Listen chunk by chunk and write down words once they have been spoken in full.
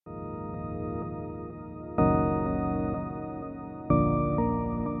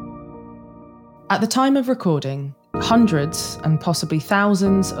At the time of recording, hundreds and possibly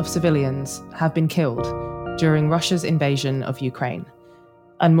thousands of civilians have been killed during Russia's invasion of Ukraine,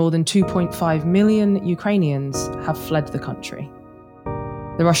 and more than 2.5 million Ukrainians have fled the country.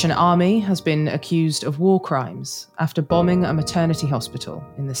 The Russian army has been accused of war crimes after bombing a maternity hospital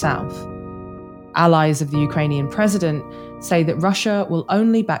in the south. Allies of the Ukrainian president say that Russia will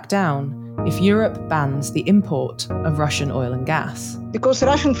only back down if Europe bans the import of Russian oil and gas. Because the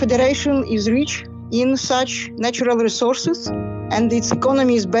Russian Federation is rich in such natural resources, and its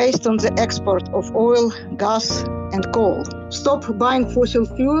economy is based on the export of oil, gas, and coal. Stop buying fossil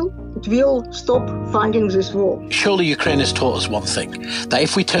fuel, it will stop funding this war. Surely Ukraine has taught us one thing, that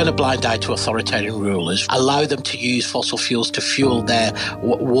if we turn a blind eye to authoritarian rulers, allow them to use fossil fuels to fuel their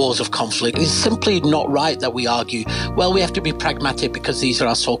wars of conflict, it's simply not right that we argue, well, we have to be pragmatic because these are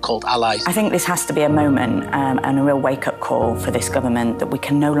our so-called allies. I think this has to be a moment and a real wake-up call for this government that we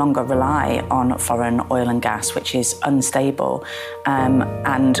can no longer rely on foreign oil and gas, which is unstable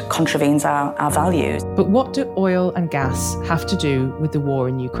and contravenes our values. But what do oil and gas have to do with the war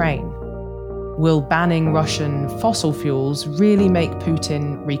in Ukraine? Will banning Russian fossil fuels really make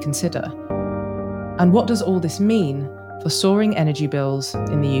Putin reconsider? And what does all this mean for soaring energy bills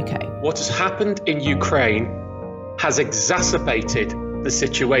in the UK? What has happened in Ukraine has exacerbated the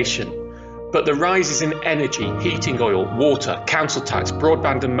situation. But the rises in energy, heating oil, water, council tax,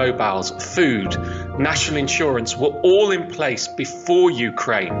 broadband and mobiles, food, national insurance were all in place before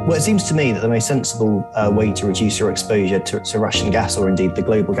Ukraine. Well, it seems to me that the most sensible way to reduce your exposure to Russian gas, or indeed the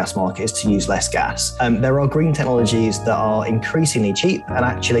global gas market, is to use less gas. There are green technologies that are increasingly cheap, and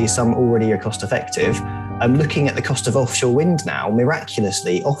actually some already are cost effective. Looking at the cost of offshore wind now,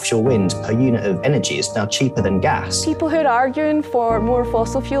 miraculously, offshore wind per unit of energy is now cheaper than gas. People who are arguing for more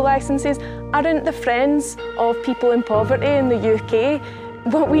fossil fuel licences aren't the friends of people in poverty in the UK.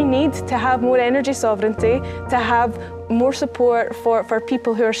 What we need to have more energy sovereignty, to have more support for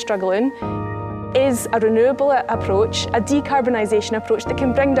people who are struggling, is a renewable approach, a decarbonisation approach that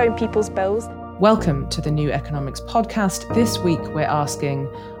can bring down people's bills. Welcome to the New Economics podcast. This week we're asking,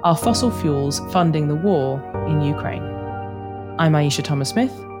 are fossil fuels funding the war in Ukraine? I'm Aisha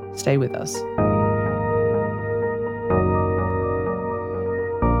Thomas-Smith. Stay with us.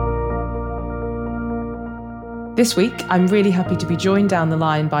 This week, I'm really happy to be joined down the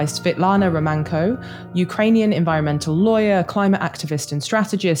line by Svetlana Romanko, Ukrainian environmental lawyer, climate activist and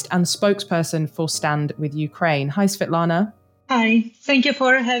strategist, and spokesperson for Stand with Ukraine. Hi, Svetlana. Hi, thank you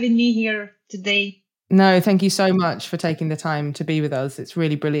for having me here today. No, thank you so much for taking the time to be with us. It's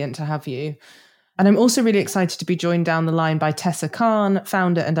really brilliant to have you. And I'm also really excited to be joined down the line by Tessa Khan,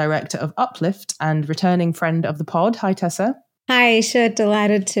 founder and director of Uplift and returning friend of the pod. Hi, Tessa. Hi, Aisha.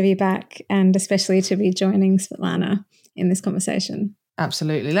 Delighted to be back, and especially to be joining Svetlana in this conversation.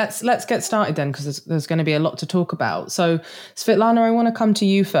 Absolutely. Let's get started then, because there's going to be a lot to talk about. So, Svetlana, I want to come to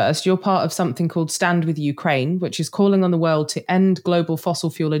you first. You're part of something called Stand with Ukraine, which is calling on the world to end global fossil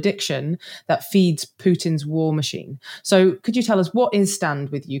fuel addiction that feeds Putin's war machine. So could you tell us, what is Stand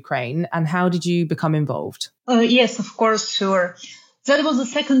with Ukraine and how did you become involved? Yes, of course, sure. That was the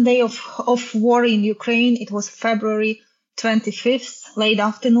second day of war in Ukraine. It was February 25th, late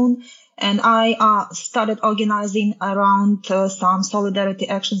afternoon. And I started organizing around some solidarity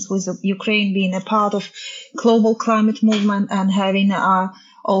actions with Ukraine, being a part of global climate movement and having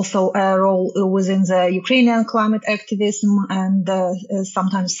also a role within the Ukrainian climate activism and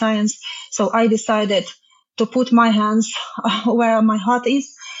sometimes science. So I decided to put my hands where my heart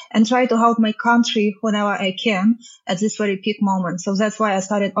is and try to help my country whenever I can at this very peak moment. So that's why I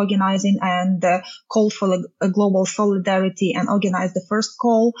started organizing and called for a global solidarity and organized the first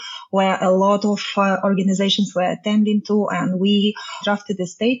call where a lot of organizations were attending to, and we drafted a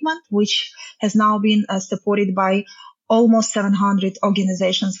statement which has now been supported by almost 700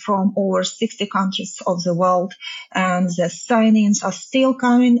 organizations from over 60 countries of the world. And the sign-ins are still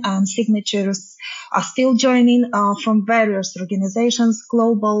coming and signatures are still joining from various organizations,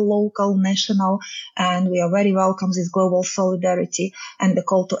 global, local, national, and we are very welcome this global solidarity and the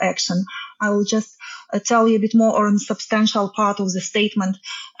call to action. I will just tell you a bit more on the substantial part of the statement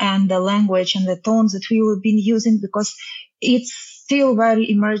and the language and the tones that we have been using, because it's still very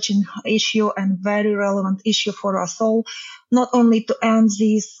emerging issue and very relevant issue for us all, not only to end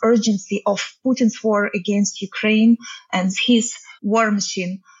this urgency of Putin's war against Ukraine and his war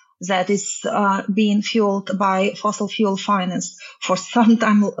machine that is being fueled by fossil fuel finance for some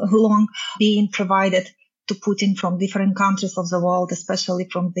time long, being provided to Putin from different countries of the world, especially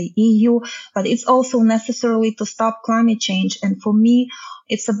from the EU, but it's also necessarily to stop climate change. And for me,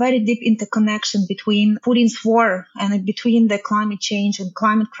 it's a very deep interconnection between Putin's war and between the climate change and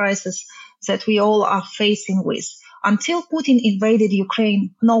climate crisis that we all are facing with. Until Putin invaded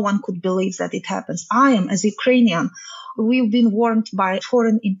Ukraine, no one could believe that it happens. I am, as Ukrainian, we've been warned by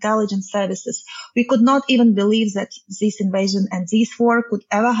foreign intelligence services. We could not even believe that this invasion and this war could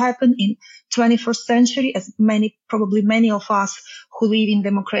ever happen in 21st century, as probably many of us who live in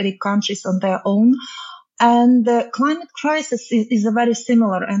democratic countries on their own. And the climate crisis is a very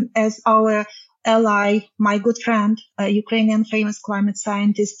similar. And as our ally, my good friend, a Ukrainian famous climate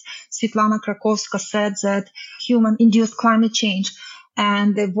scientist, Svetlana Krakowska, said that human-induced climate change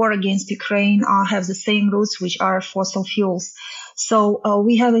and the war against Ukraine have the same roots, which are fossil fuels. So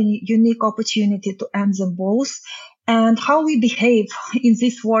we have a unique opportunity to end them both. And how we behave in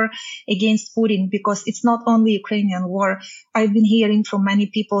this war against Putin, because it's not only Ukrainian war. I've been hearing from many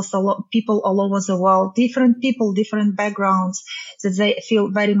people all over the world, different people, different backgrounds, that they feel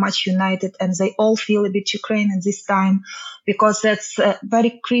very much united and they all feel a bit Ukraine at this time, because that's a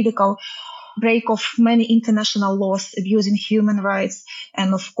very critical break of many international laws abusing human rights.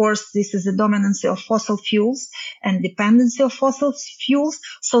 And of course, this is the dominance of fossil fuels and dependency of fossil fuels.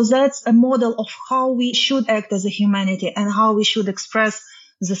 So that's a model of how we should act as a humanity and how we should express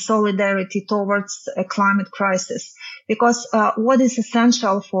the solidarity towards a climate crisis. Because what is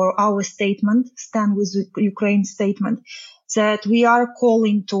essential for our statement, Stand with Ukraine statement, that we are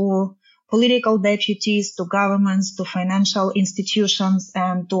calling to political deputies, to governments, to financial institutions,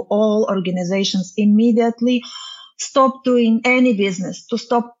 and to all organizations immediately stop doing any business, to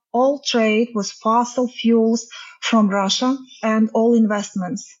stop all trade with fossil fuels from Russia and all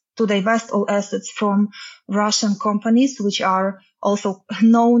investments, to divest all assets from Russian companies, which are also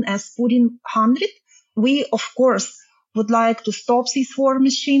known as Putin 100. We, of course, would like to stop this war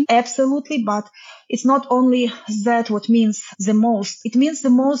machine, absolutely, but it's not only that what means the most. It means the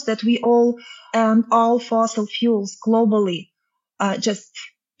most that we all and all fossil fuels globally just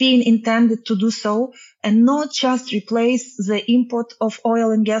being intended to do so, and not just replace the import of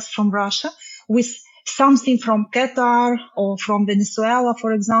oil and gas from Russia with something from Qatar or from Venezuela,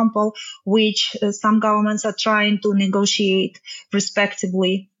 for example, which some governments are trying to negotiate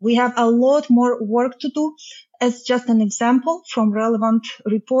respectively. We have a lot more work to do. As just an example from relevant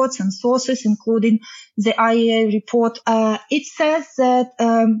reports and sources, including the IEA report, it says that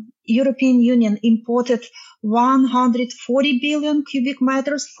European Union imported 140 billion cubic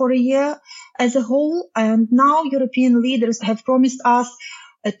meters for a year as a whole, and now European leaders have promised us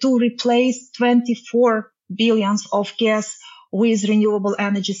to replace 24 billions of gas with renewable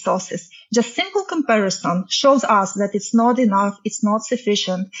energy sources. Just simple comparison shows us that it's not enough, it's not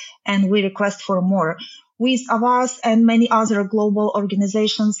sufficient, and we request for more. With Avaz and many other global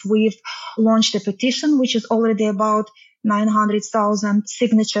organizations, we've launched a petition, which is already about 900,000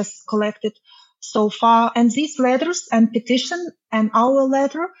 signatures collected so far. And these letters and petition and our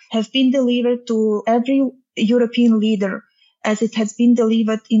letter have been delivered to every European leader, as it has been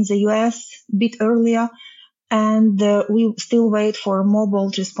delivered in the US a bit earlier. And we still wait for a more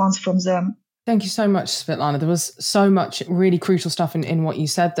bold response from them. Thank you so much, Svetlana. There was so much really crucial stuff in what you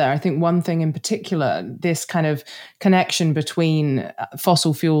said there. I think one thing in particular, this kind of connection between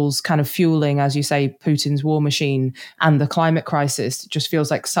fossil fuels kind of fueling, as you say, Putin's war machine and the climate crisis just feels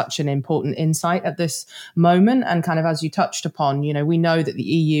like such an important insight at this moment. And kind of as you touched upon, you know, we know that the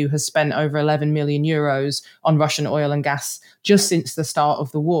EU has spent over 11 million euros on Russian oil and gas just since the start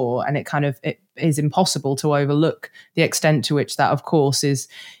of the war. And it is impossible to overlook the extent to which that, of course, is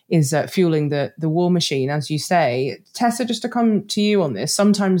fueling the war machine, as you say. Tessa, just to come to you on this,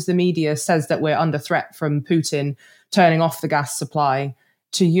 sometimes the media says that we're under threat from Putin turning off the gas supply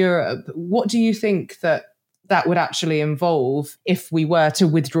to Europe. What do you think that would actually involve if we were to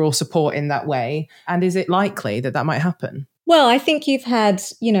withdraw support in that way? And is it likely that that might happen? Well, I think you've had,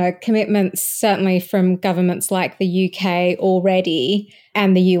 commitments certainly from governments like the UK already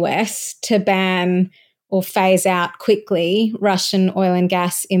and the US to ban or phase out quickly Russian oil and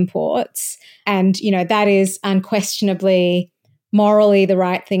gas imports. And, that is unquestionably morally the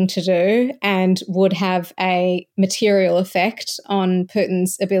right thing to do and would have a material effect on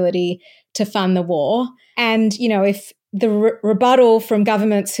Putin's ability to fund the war. And, if the rebuttal from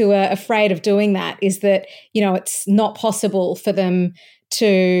governments who are afraid of doing that is that, it's not possible for them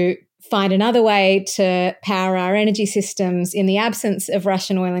to find another way to power our energy systems in the absence of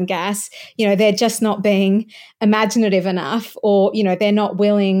Russian oil and gas, they're just not being imaginative enough, or, they're not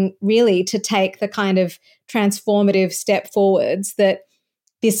willing really to take the kind of transformative step forwards that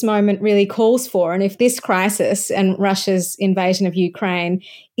this moment really calls for. And if this crisis and Russia's invasion of Ukraine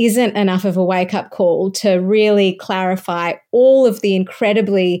isn't enough of a wake-up call to really clarify all of the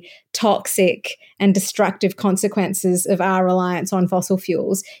incredibly toxic and destructive consequences of our reliance on fossil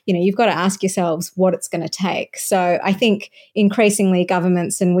fuels, you've got to ask yourselves what it's going to take. So I think increasingly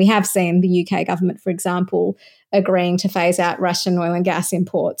governments, and we have seen the UK government, for example, agreeing to phase out Russian oil and gas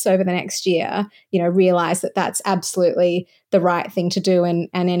imports over the next year, realise that that's absolutely the right thing to do, and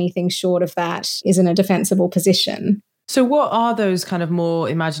anything short of that isn't a defensible position. So what are those kind of more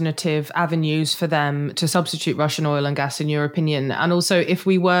imaginative avenues for them to substitute Russian oil and gas, in your opinion? And also, if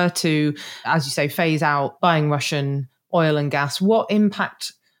we were to, as you say, phase out buying Russian oil and gas, what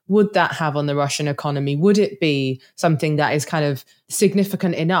impact would that have on the Russian economy? Would it be something that is kind of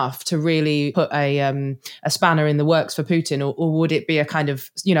significant enough to really put a spanner in the works for Putin? Or would it be a kind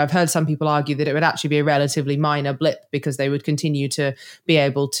of, I've heard some people argue that it would actually be a relatively minor blip because they would continue to be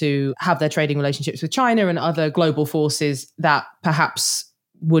able to have their trading relationships with China and other global forces that perhaps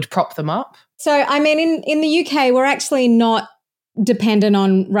would prop them up? So, I mean, in the UK, we're actually not dependent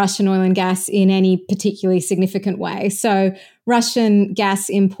on Russian oil and gas in any particularly significant way. So Russian gas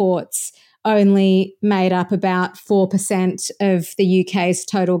imports only made up about 4% of the UK's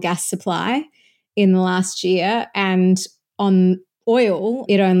total gas supply in the last year. And on oil,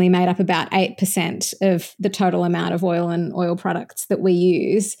 it only made up about 8% of the total amount of oil and oil products that we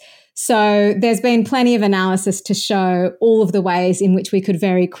use. So there's been plenty of analysis to show all of the ways in which we could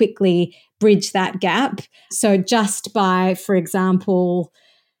very quickly bridge that gap. So just by, for example,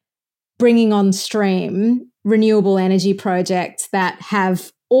 bringing on stream renewable energy projects that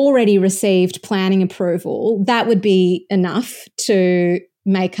have already received planning approval, that would be enough to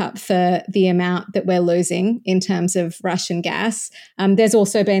make up for the amount that we're losing in terms of Russian gas. There's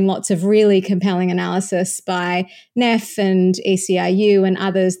also been lots of really compelling analysis by NEF and ECIU and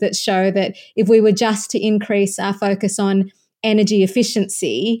others that show that if we were just to increase our focus on energy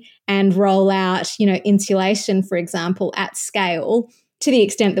efficiency and roll out, insulation, for example, at scale, to the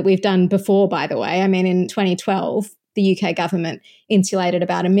extent that we've done before, by the way. I mean, in 2012, the UK government insulated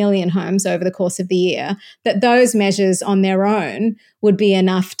about 1 million homes over the course of the year, that those measures on their own would be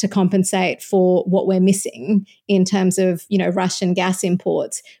enough to compensate for what we're missing in terms of, Russian gas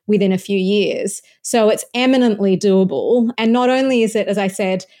imports within a few years. So it's eminently doable. And not only is it, as I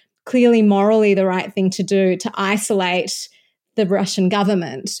said, clearly morally the right thing to do to isolate the Russian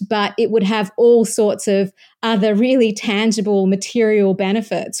government, but it would have all sorts of other really tangible material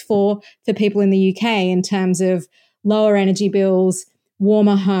benefits for people in the UK in terms of lower energy bills,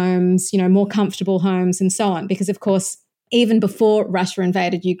 warmer homes, more comfortable homes, and so on. Because, of course, even before Russia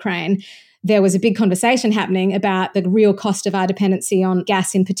invaded Ukraine, there was a big conversation happening about the real cost of our dependency on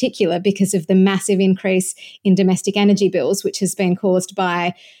gas in particular because of the massive increase in domestic energy bills, which has been caused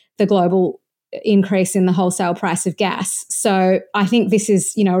by the global increase in the wholesale price of gas. So I think this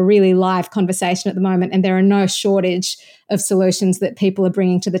is, a really live conversation at the moment, and there are no shortage of solutions that people are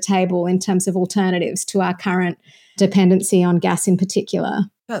bringing to the table in terms of alternatives to our current dependency on gas in particular.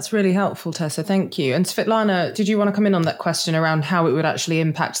 That's really helpful, Tessa. Thank you. And Svetlana, did you want to come in on that question around how it would actually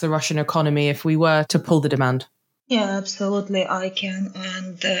impact the Russian economy if we were to pull the demand? Yeah, absolutely, I can.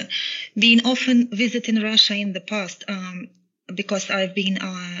 And being often visiting Russia in the past, because I've been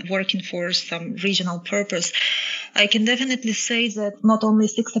working for some regional purpose, I can definitely say that not only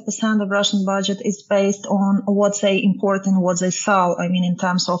 60% of Russian budget is based on what they import and what they sell, in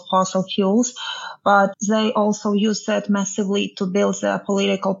terms of fossil fuels, but they also use that massively to build their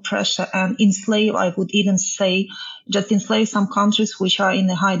political pressure and enslave, I would even say, just enslave some countries which are in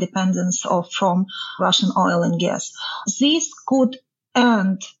a high dependence from Russian oil and gas. This could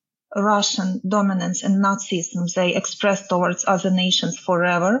end Russian dominance and Nazism they express towards other nations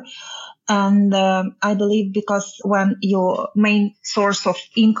forever. And I believe because when your main source of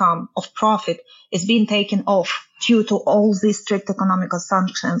income, of profit, is being taken off due to all these strict economical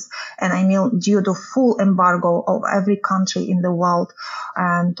sanctions, and due to full embargo of every country in the world,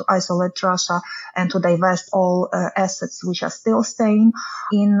 and to isolate Russia and to divest all assets which are still staying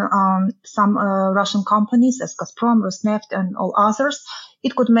in some Russian companies as Gazprom, Rosneft, and all others,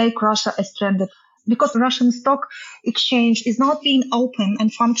 it could make Russia a stranded. Because the Russian stock exchange is not being open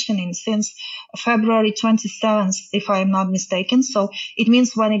and functioning since February 27th, if I am not mistaken. So it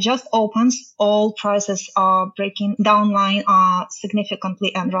means when it just opens, all prices are breaking downline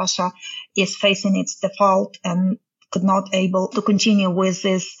significantly, and Russia is facing its default and could not able to continue with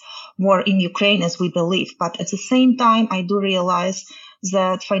this war in Ukraine as we believe. But at the same time, I do realize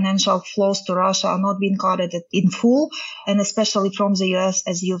that financial flows to Russia are not being covered in full, and especially from the US,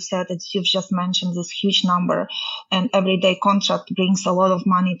 as you've said, as you've just mentioned, this huge number. And everyday contract brings a lot of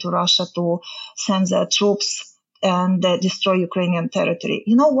money to Russia to send their troops and destroy Ukrainian territory.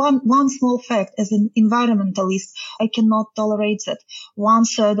 One small fact, as an environmentalist, I cannot tolerate that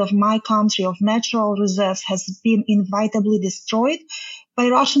 1/3 of my country of natural reserves has been inevitably destroyed by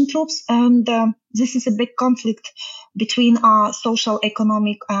Russian troops. And this is a big conflict between our social,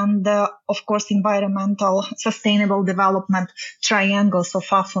 economic, and, of course, environmental, sustainable development triangle so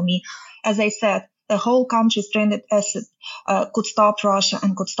far for me. As I said, the whole country's stranded asset could stop Russia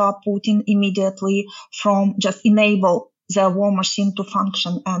and could stop Putin immediately from just enable the war machine to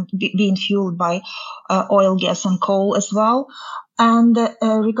function and being fueled by oil, gas, and coal as well. And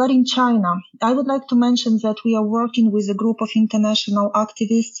regarding China, I would like to mention that we are working with a group of international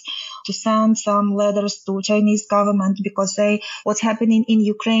activists to send some letters to Chinese government because what's happening in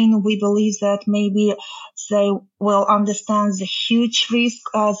Ukraine, we believe that maybe they will understand the huge risk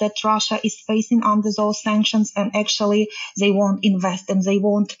that Russia is facing under those sanctions, and actually they won't invest and they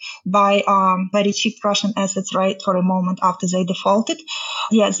won't buy very cheap Russian assets right for a moment after they defaulted.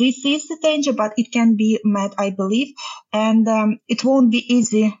 Yes, this is the danger, but it can be met, I believe, and it won't be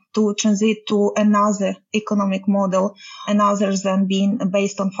easy to transit to another economic model, another than being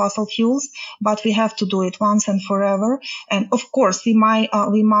based on fossil fuels, but we have to do it once and forever. And of course, we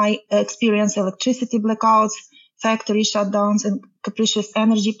might experience electricity blackouts, factory shutdowns, and capricious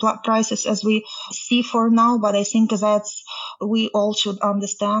energy prices as we see for now. But I think that we all should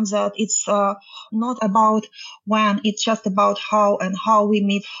understand that it's not about when, it's just about how, and how we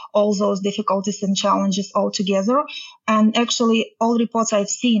meet all those difficulties and challenges all together. And actually, all reports I've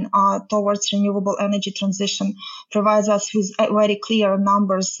seen are towards renewable energy transition provides us with very clear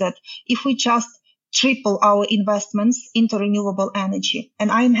numbers that if we just triple our investments into renewable energy,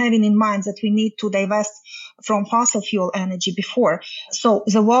 and I'm having in mind that we need to divest from fossil fuel energy before. So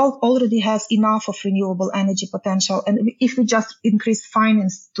the world already has enough of renewable energy potential. And if we just increase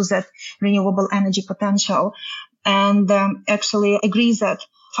finance to that renewable energy potential and actually agree that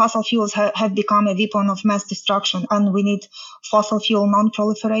fossil fuels have become a weapon of mass destruction and we need fossil fuel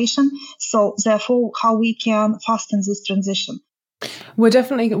non-proliferation. So therefore, how we can fasten this transition. We're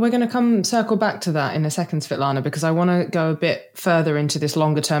going to circle back to that in a second, Svetlana, because I want to go a bit further into this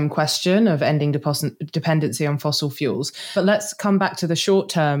longer term question of ending dependency on fossil fuels. But let's come back to the short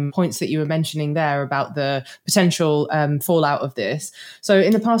term points that you were mentioning there about the potential fallout of this. So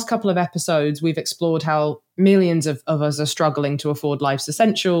in the past couple of episodes, we've explored how millions of us are struggling to afford life's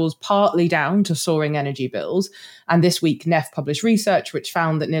essentials, partly down to soaring energy bills. And this week, NEF published research which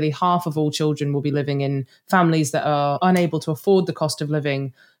found that nearly half of all children will be living in families that are unable to afford the cost of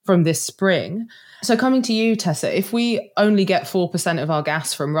living from this spring. So coming to you, Tessa, if we only get 4% of our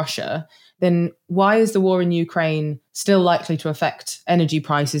gas from Russia, then why is the war in Ukraine still likely to affect energy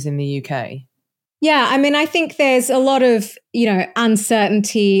prices in the UK? Yeah, I mean, I think there's a lot of,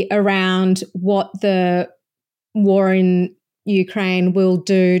 uncertainty around what the war in Ukraine will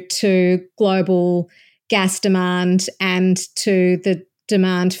do to global gas demand and to the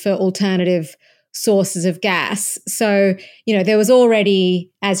demand for alternative sources of gas. So, there was already,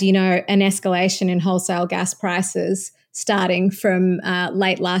 as you know, an escalation in wholesale gas prices starting from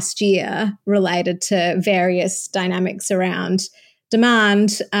late last year related to various dynamics around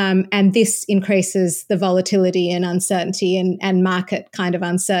demand, and this increases the volatility and uncertainty and market kind of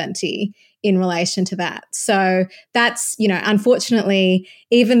uncertainty in relation to that. So that's, unfortunately,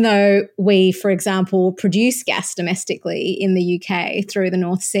 even though we, for example, produce gas domestically in the UK through the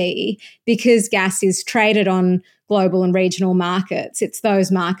North Sea, because gas is traded on global and regional markets, it's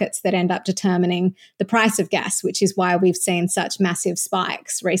those markets that end up determining the price of gas, which is why we've seen such massive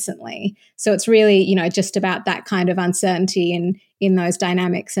spikes recently. So it's really, just about that kind of uncertainty in those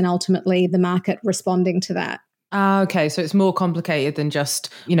dynamics and ultimately the market responding to that. Okay, so it's more complicated than just,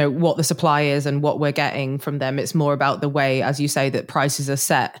 what the supply is and what we're getting from them. It's more about the way, as you say, that prices are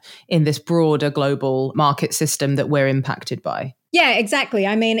set in this broader global market system that we're impacted by. Yeah, exactly.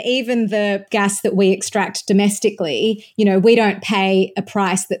 I mean, even the gas that we extract domestically, we don't pay a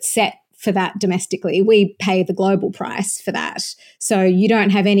price that's set for that domestically. We pay the global price for that. So you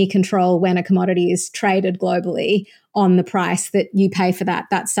don't have any control when a commodity is traded globally on the price that you pay for that.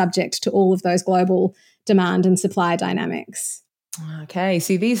 That's subject to all of those global demand and supply dynamics. Okay,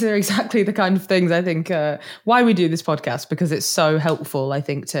 see, these are exactly the kind of things I think why we do this podcast, because it's so helpful, I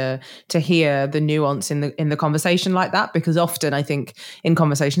think, to hear the nuance in the conversation like that, because often I think in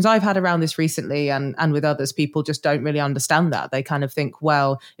conversations I've had around this recently and with others, people just don't really understand that. They kind of think,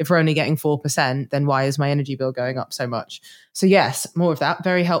 well, if we're only getting 4%, then why is my energy bill going up so much? So yes, more of that,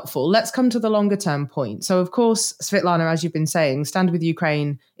 very helpful. Let's come to the longer term point. So of course, Svetlana, as you've been saying, Stand With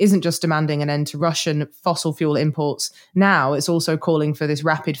Ukraine isn't just demanding an end to Russian fossil fuel imports now, it's also also calling for this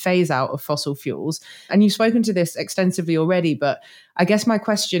rapid phase out of fossil fuels. And you've spoken to this extensively already, but I guess my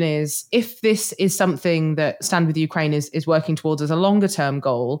question is, if this is something that Stand With Ukraine is working towards as a longer term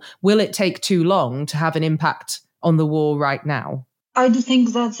goal, will it take too long to have an impact on the war right now? I do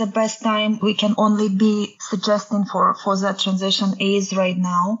think that the best time we can only be suggesting for that transition is right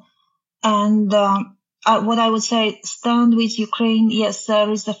now. And what I would say, Stand With Ukraine, yes, there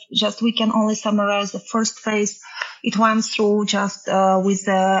is we can only summarize the first phase. It went through just with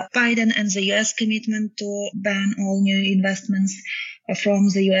Biden and the US commitment to ban all new investments from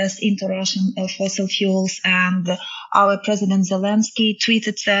the US into Russian fossil fuels. And our President Zelensky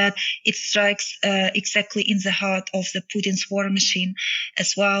tweeted that it strikes exactly in the heart of the Putin's war machine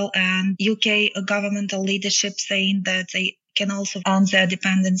as well. And UK governmental leadership saying that they can also end their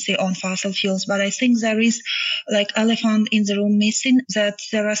dependency on fossil fuels. But I think there is elephant in the room missing, that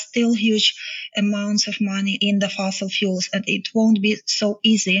there are still huge amounts of money in the fossil fuels, and it won't be so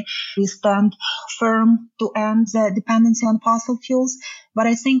easy. We stand firm to end the dependency on fossil fuels. But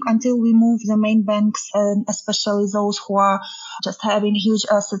I think until we move the main banks, and especially those who are just having huge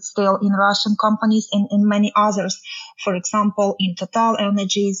assets still in Russian companies and in many others, for example, in Total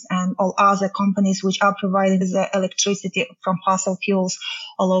Energies and all other companies which are providing the electricity from fossil fuels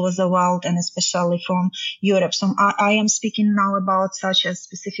all over the world, and especially from Europe. So I am speaking now about such as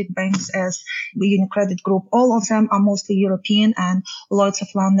specific banks as the UniCredit Group. All of them are mostly European, and Lloyds of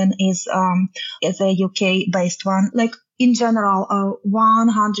London is a UK-based one. In general,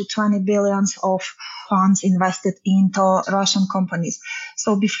 120 billions of funds invested into Russian companies.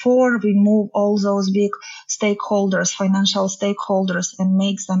 So before we move all those big stakeholders, financial stakeholders, and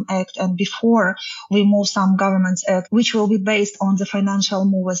make them act, and before we move some governments act, which will be based on the financial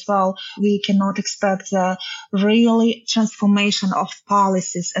move as well, we cannot expect the really transformation of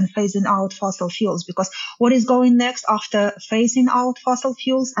policies and phasing out fossil fuels. Because what is going next after phasing out fossil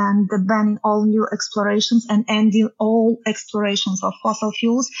fuels and banning all new explorations and ending all explorations of fossil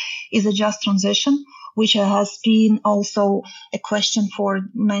fuels is a just transition, which has been also a question for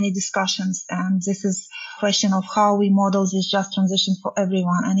many discussions. And this is a question of how we model this just transition for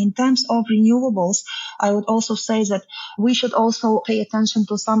everyone. And in terms of renewables, I would also say that we should also pay attention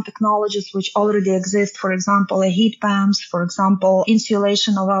to some technologies which already exist. For example, heat pumps, for example,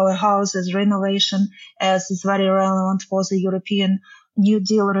 insulation of our houses, renovation, as is very relevant for the European New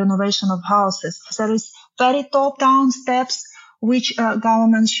Deal renovation of houses. There is very top-down steps which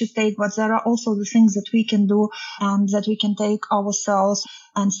governments should take, but there are also the things that we can do and that we can take ourselves.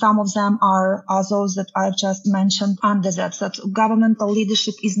 And some of them are those that I've just mentioned under that governmental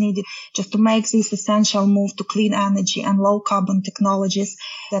leadership is needed just to make this essential move to clean energy and low carbon technologies,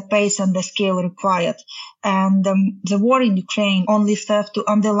 the pace and the scale required. And the war in Ukraine only served to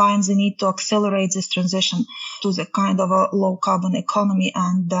underline the need to accelerate this transition to the kind of a low carbon economy.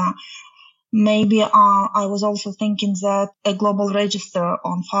 And maybe I was also thinking that a global register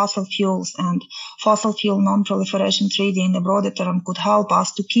on fossil fuels and fossil fuel non-proliferation treaty in the broader term could help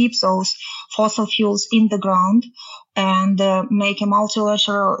us to keep those fossil fuels in the ground and make a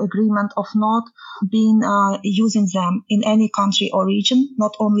multilateral agreement of not being using them in any country or region,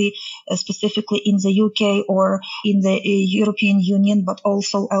 not only specifically in the UK or in the European Union, but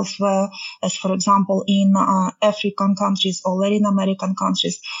also elsewhere, as for example in African countries or Latin American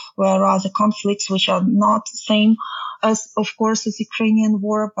countries, where are the conflicts which are not the same as, of course, as Ukrainian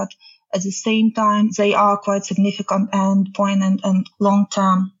war, but at the same time, they are quite significant and poignant and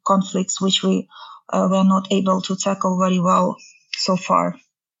long-term conflicts which we were not able to tackle very well so far.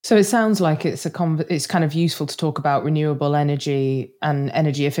 So it sounds like it's kind of useful to talk about renewable energy and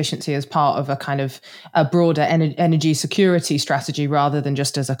energy efficiency as part of a kind of a broader energy security strategy rather than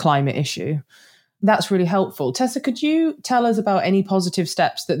just as a climate issue. That's really helpful. Tessa, could you tell us about any positive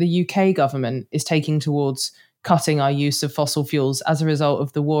steps that the UK government is taking towards cutting our use of fossil fuels as a result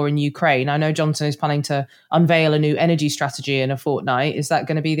of the war in Ukraine? I know Johnson is planning to unveil a new energy strategy in a fortnight. Is that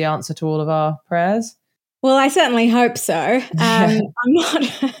going to be the answer to all of our prayers? Well, I certainly hope so. No,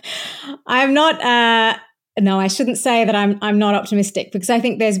 I shouldn't say that I'm not optimistic, because I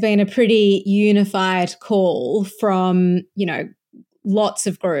think there's been a pretty unified call from, lots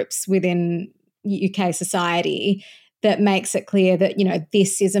of groups within UK society that makes it clear that,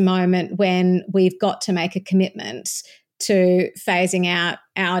 this is a moment when we've got to make a commitment to phasing out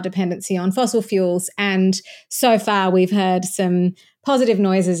our dependency on fossil fuels. And so far we've heard some positive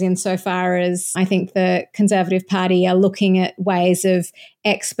noises insofar as I think the Conservative Party are looking at ways of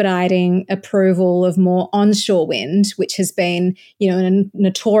expediting approval of more onshore wind, which has been, a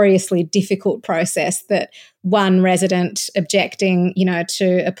notoriously difficult process that one resident objecting,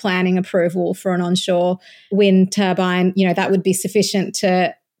 to a planning approval for an onshore wind turbine, that would be sufficient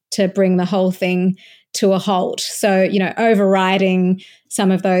to bring the whole thing to a halt. So, overriding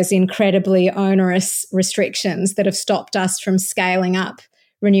some of those incredibly onerous restrictions that have stopped us from scaling up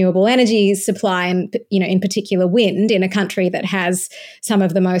renewable energy supply and, in particular wind in a country that has some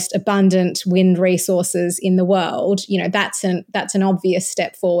of the most abundant wind resources in the world, that's an obvious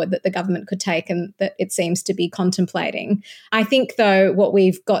step forward that the government could take and that it seems to be contemplating. I think, though, what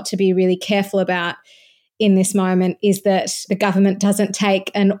we've got to be really careful about in this moment is that the government doesn't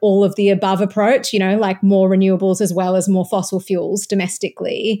take an all of the above approach, like more renewables as well as more fossil fuels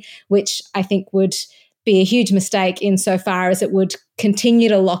domestically, which I think would be a huge mistake insofar as it would continue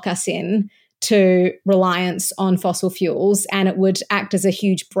to lock us in to reliance on fossil fuels, and it would act as a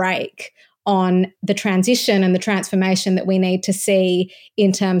huge brake on the transition and the transformation that we need to see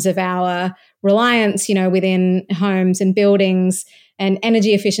in terms of our reliance, within homes and buildings and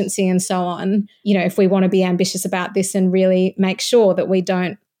energy efficiency and so on, if we want to be ambitious about this and really make sure that we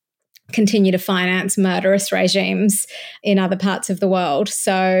don't continue to finance murderous regimes in other parts of the world.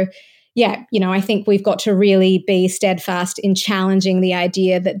 So, I think we've got to really be steadfast in challenging the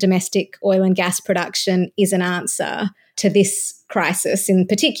idea that domestic oil and gas production is an answer to this crisis in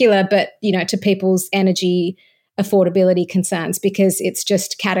particular, but, to people's energy affordability concerns, because it's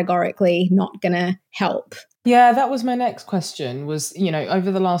just categorically not going to help. Yeah, that was my next question was, over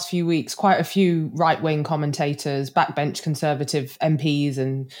the last few weeks, quite a few right-wing commentators, backbench Conservative MPs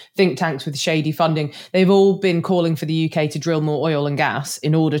and think tanks with shady funding, they've all been calling for the UK to drill more oil and gas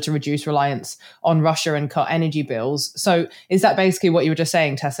in order to reduce reliance on Russia and cut energy bills. So is that basically what you were just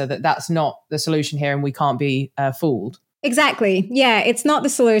saying, Tessa, that that's not the solution here and we can't be fooled? Exactly. Yeah, it's not the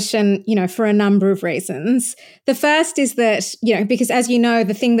solution, for a number of reasons. The first is that, because as you know,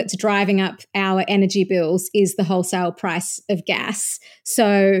 the thing that's driving up our energy bills is the wholesale price of gas.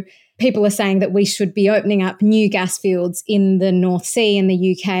 So people are saying that we should be opening up new gas fields in the North Sea in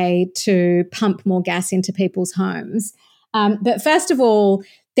the UK to pump more gas into people's homes. But first of all,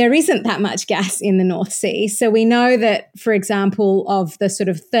 there isn't that much gas in the North Sea. So we know that, for example, of the sort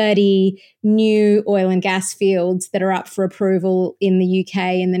of 30 new oil and gas fields that are up for approval in the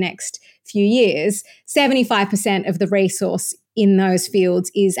UK in the next few years, 75% of the resource in those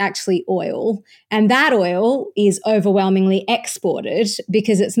fields is actually oil. And that oil is overwhelmingly exported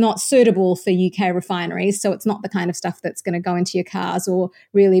because it's not suitable for UK refineries. So it's not the kind of stuff that's going to go into your cars or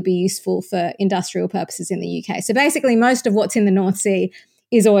really be useful for industrial purposes in the UK. So basically, most of what's in the North Sea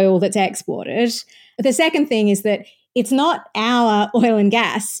is oil that's exported. The second thing is that it's not our oil and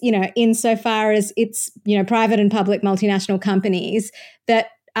gas, insofar as it's, private and public multinational companies that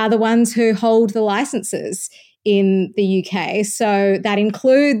are the ones who hold the licenses in the UK. So that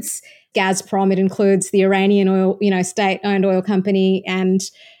includes Gazprom, it includes the Iranian oil, state-owned oil company and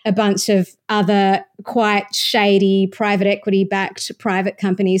a bunch of other quite shady private equity-backed private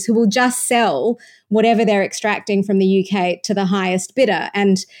companies who will just sell whatever they're extracting from the UK to the highest bidder.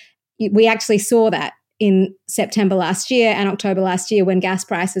 And we actually saw that in September last year and October last year when gas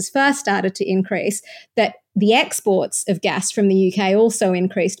prices first started to increase, that the exports of gas from the UK also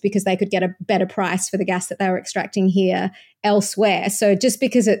increased because they could get a better price for the gas that they were extracting here elsewhere. So just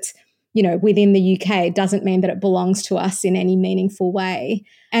because it's within the UK doesn't mean that it belongs to us in any meaningful way.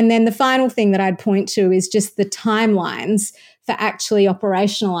 And then the final thing that I'd point to is just the timelines for actually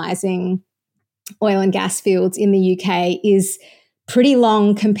operationalising oil and gas fields in the UK is pretty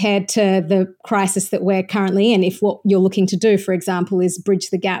long compared to the crisis that we're currently in. If what you're looking to do, for example, is bridge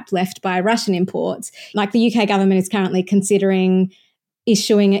the gap left by Russian imports, like the UK government is currently considering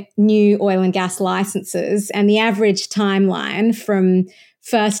issuing new oil and gas licenses, and the average timeline from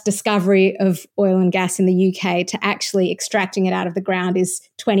first discovery of oil and gas in the UK to actually extracting it out of the ground is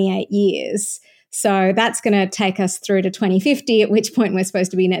 28 years. So that's going to take us through to 2050, at which point we're supposed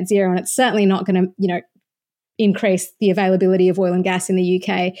to be net zero. And it's certainly not going to, increase the availability of oil and gas in the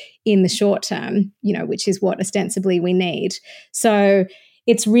UK in the short term, which is what ostensibly we need. So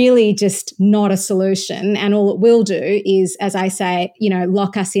it's really just not a solution. And all it will do is, as I say,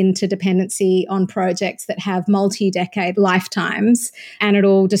 lock us into dependency on projects that have multi-decade lifetimes, and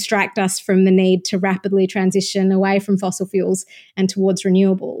it'll distract us from the need to rapidly transition away from fossil fuels and towards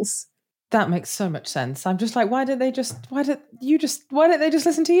renewables. That makes so much sense. I'm just like, why don't they just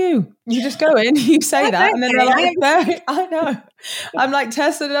listen to you? You just go in, you say that, and then they're like, no, I know. I'm like,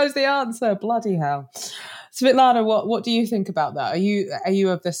 Tessa knows the answer. Bloody hell. Svetlana, what do you think about that? Are you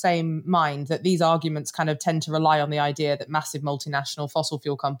of the same mind that these arguments kind of tend to rely on the idea that massive multinational fossil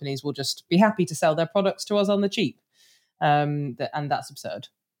fuel companies will just be happy to sell their products to us on the cheap? And that's absurd.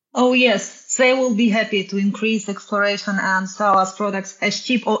 Oh, yes, they will be happy to increase exploration and sell us products as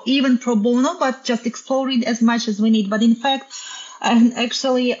cheap or even pro bono, but just exploring as much as we need. But in fact,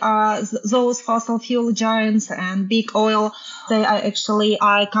 actually, those fossil fuel giants and big oil, they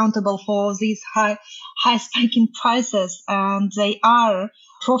are accountable for these high spiking prices, and they are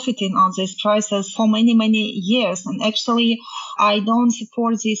profiting on these prices for many, many years. And actually, I don't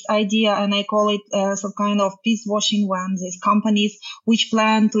support this idea, and I call it some kind of peace washing, when these companies which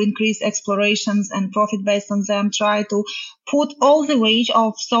plan to increase explorations and profit based on them try to put all the weight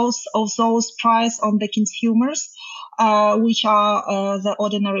of those price on the consumers, which are the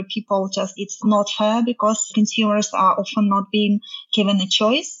ordinary people. Just it's not fair, because consumers are often not being given a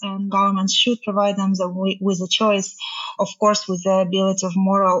choice, and governments should provide them with a choice, of course, with the ability of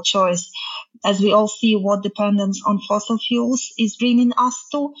moral choice. As we all see what dependence on fossil fuels is bringing us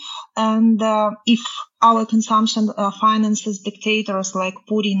to, and if our consumption finances dictators like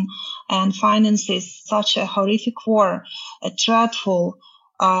Putin and finances such a horrific war, a dreadful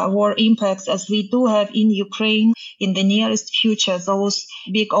war impacts as we do have in Ukraine, in the nearest future, those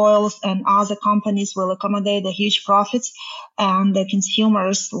big oils and other companies will accommodate the huge profits, and the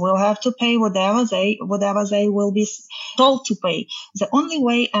consumers will have to pay whatever they will be told to pay. The only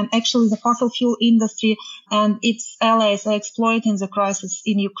way, and actually the fossil fuel industry and its allies are exploiting the crisis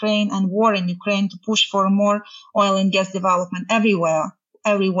in Ukraine and war in Ukraine to push for more oil and gas development everywhere,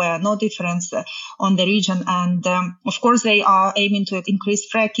 no difference on the region. And of course, they are aiming to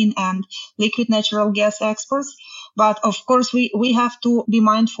increase fracking and liquid natural gas exports. But of course, we have to be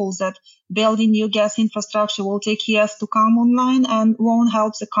mindful that building new gas infrastructure will take years to come online and won't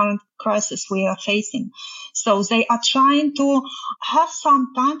help the current crisis we are facing. So they are trying to have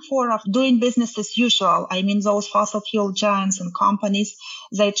some time for doing business as usual. I mean, those fossil fuel giants and companies,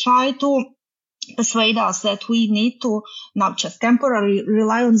 they try to persuade us that we need to not just temporarily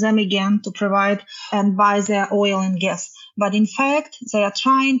rely on them again to provide and buy their oil and gas. But in fact, they are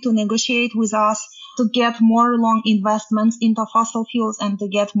trying to negotiate with us to get more long investments into fossil fuels and to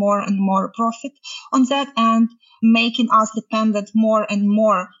get more and more profit on that, and making us dependent more and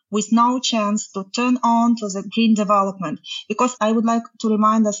more with no chance to turn on to the green development. Because I would like to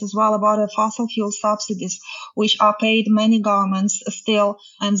remind us as well about the fossil fuel subsidies, which are paid many governments still,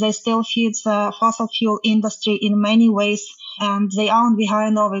 and they still feed the fossil fuel industry in many ways. And they aren't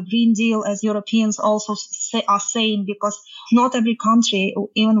behind of a Green Deal, as Europeans also are saying, because not every country,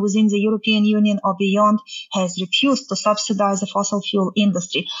 even within the European Union or beyond, has refused to subsidize the fossil fuel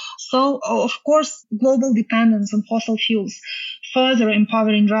industry. So, of course, global dependence on fossil fuels, further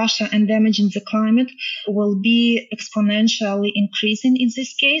empowering Russia and damaging the climate, will be exponentially increasing in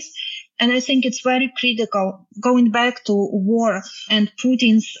this case. And I think it's very critical, going back to war and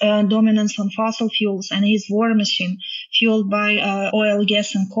Putin's dominance on fossil fuels and his war machine fueled by oil,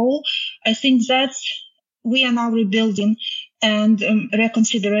 gas, and coal. I think that we are now rebuilding and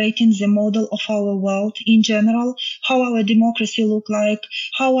reconsidering the model of our world in general, how our democracy look like,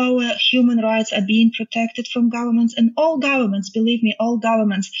 how our human rights are being protected from governments. And all governments, believe me, all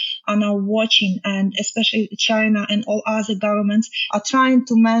governments are now watching, and especially China and all other governments are trying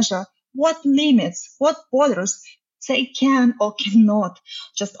to measure what limits, what borders they can or cannot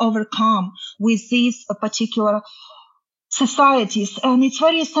just overcome with these particular societies. And it's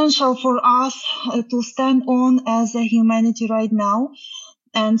very essential for us to stand on as a humanity right now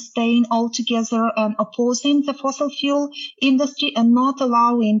and staying all together and opposing the fossil fuel industry and not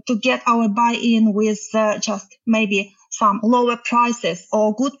allowing to get our buy-in with just maybe some lower prices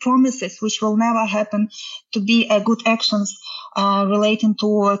or good promises, which will never happen, to be good actions relating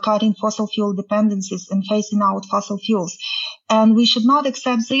to cutting fossil fuel dependencies and phasing out fossil fuels. And we should not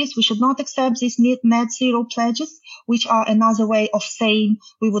accept this. We should not accept these net zero pledges, which are another way of saying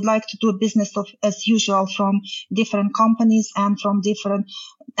we would like to do a business as usual from different companies and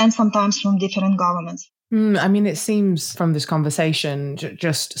sometimes from different governments. I mean, it seems from this conversation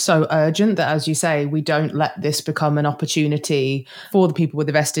just so urgent that, as you say, we don't let this become an opportunity for the people with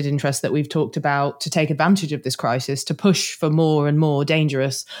the vested interest that we've talked about to take advantage of this crisis, to push for more and more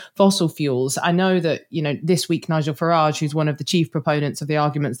dangerous fossil fuels. I know that, this week, Nigel Farage, who's one of the chief proponents of the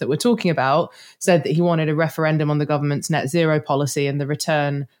arguments that we're talking about, said that he wanted a referendum on the government's net zero policy and the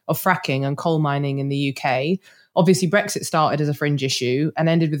return of fracking and coal mining in the UK. Obviously, Brexit started as a fringe issue and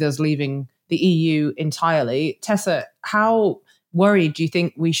ended with us leaving the EU entirely. Tessa, how worried do you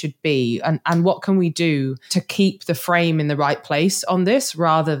think we should be? And what can we do to keep the frame in the right place on this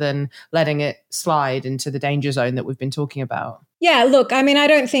rather than letting it slide into the danger zone that we've been talking about? Yeah, look, I mean, I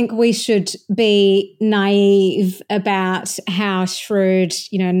don't think we should be naive about how shrewd,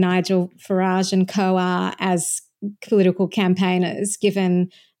 Nigel Farage and co are as political campaigners, given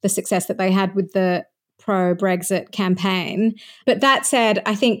the success that they had with the pro-Brexit campaign. But that said,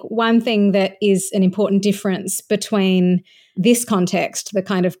 I think one thing that is an important difference between this context, the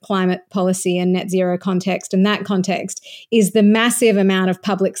kind of climate policy and net zero context, and that context, is the massive amount of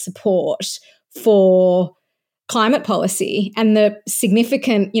public support for climate policy and the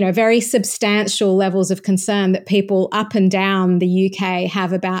significant, very substantial levels of concern that people up and down the UK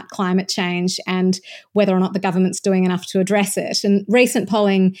have about climate change and whether or not the government's doing enough to address it. And recent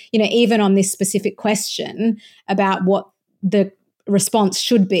polling, even on this specific question about what the response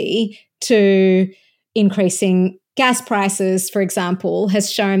should be to increasing gas prices, for example, has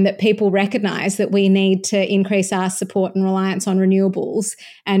shown that people recognise that we need to increase our support and reliance on renewables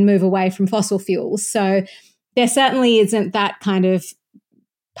and move away from fossil fuels. So there certainly isn't that kind of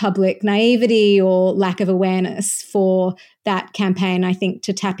public naivety or lack of awareness for that campaign, I think,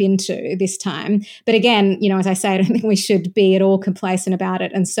 to tap into this time. But again, as I say, I don't think we should be at all complacent about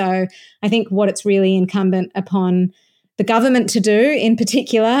it. And so I think what it's really incumbent upon the government to do, in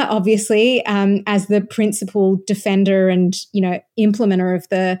particular, obviously, as the principal defender and, implementer of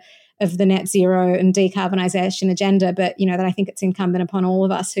the net zero and decarbonisation agenda, but, that I think it's incumbent upon all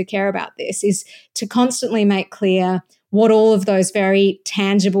of us who care about this, is to constantly make clear what all of those very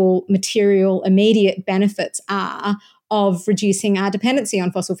tangible, material, immediate benefits are of reducing our dependency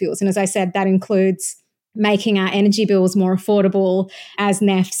on fossil fuels. And as I said, that includes making our energy bills more affordable, as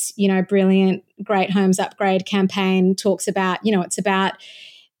NEF's, brilliant Great Homes Upgrade campaign talks about. It's about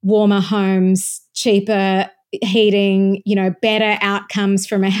warmer homes, cheaper heating, better outcomes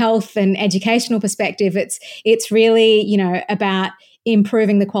from a health and educational perspective. It's really, about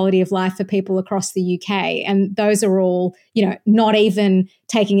improving the quality of life for people across the UK. And those are all, not even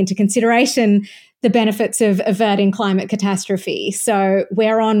taking into consideration the benefits of averting climate catastrophe. So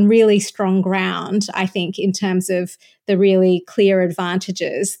we're on really strong ground, I think, in terms of the really clear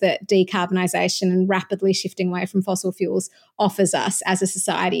advantages that decarbonisation and rapidly shifting away from fossil fuels offers us as a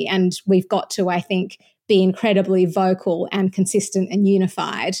society. And we've got to, I think, be incredibly vocal and consistent and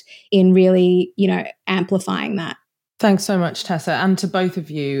unified in really, amplifying that. Thanks so much, Tessa, and to both of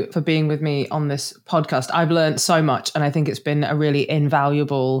you for being with me on this podcast. I've learned so much, and I think it's been a really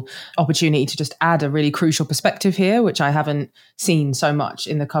invaluable opportunity to just add a really crucial perspective here, which I haven't seen so much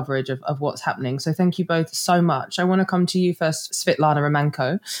in the coverage of what's happening. So thank you both so much. I want to come to you first, Svitlana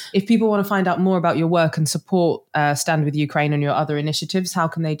Romanko. If people want to find out more about your work and support Stand With Ukraine and your other initiatives, how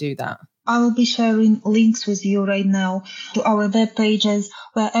can they do that? I will be sharing links with you right now to our web pages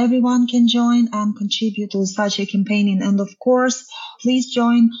where everyone can join and contribute to such a campaigning. And of course, please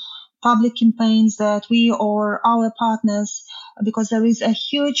join public campaigns that we or our partners, because there is a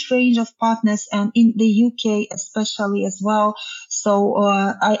huge range of partners, and in the UK especially as well. So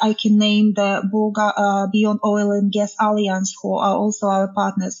I can name the Beyond Oil and Gas Alliance, who are also our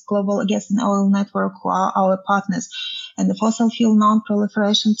partners, Global Gas and Oil Network, who are our partners, and the Fossil Fuel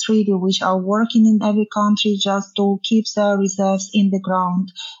Non-Proliferation Treaty, which are working in every country just to keep the reserves in the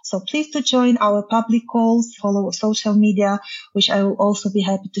ground. So please to join our public calls, follow social media, which I will also be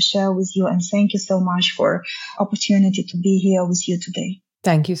happy to share with you. And thank you so much for opportunity to be here with you today.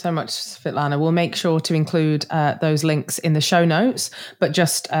 Thank you so much, Svitlana. We'll make sure to include those links in the show notes, but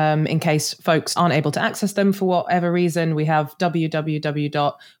just in case folks aren't able to access them for whatever reason, we have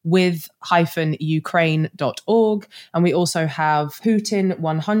www.with-ukraine.org, and we also have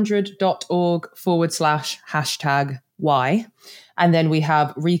Putin100.org/#Y. And then we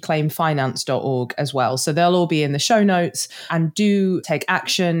have reclaimfinance.org as well. So they'll all be in the show notes. And do take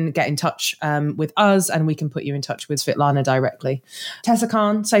action, get in touch with us, and we can put you in touch with Svitlana directly. Tessa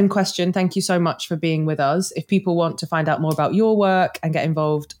Khan, same question. Thank you so much for being with us. If people want to find out more about your work and get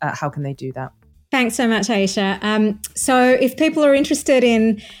involved, how can they do that? Thanks so much, Aisha. So if people are interested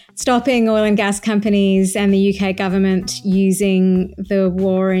in stopping oil and gas companies and the UK government using the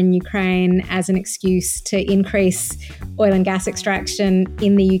war in Ukraine as an excuse to increase oil and gas extraction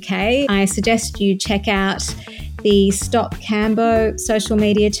in the UK, I suggest you check out the Stop Cambo social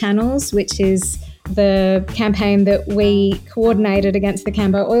media channels, which is the campaign that we coordinated against the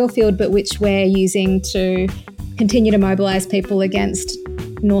Cambo oil field, but which we're using to continue to mobilise people against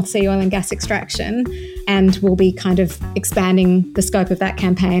North Sea oil and gas extraction. And we'll be kind of expanding the scope of that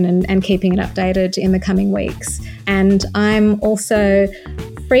campaign and keeping it updated in the coming weeks. And I'm also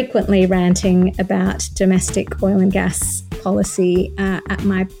frequently ranting about domestic oil and gas policy at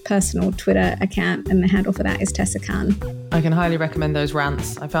my personal Twitter account, and the handle for that is Tessa Khan. I can highly recommend those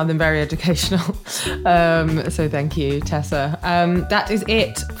rants. I found them very educational. So thank you, Tessa. That is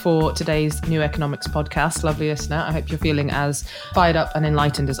it for today's New Economics podcast. Lovely listener, I hope you're feeling as fired up and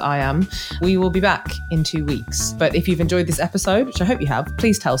enlightened as I am. We will be back in 2 weeks. But if you've enjoyed this episode, which I hope you have,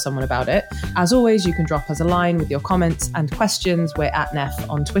 please tell someone about it. As always, you can drop us a line with your comments and questions. We're at NEF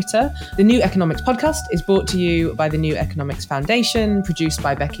on Twitter. The New Economics podcast is brought to you by the New Economics Foundation, produced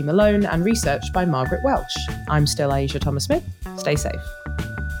by Becky Malone and researched by Margaret Welsh. I'm still Aisha Thomas-Smith. Stay safe.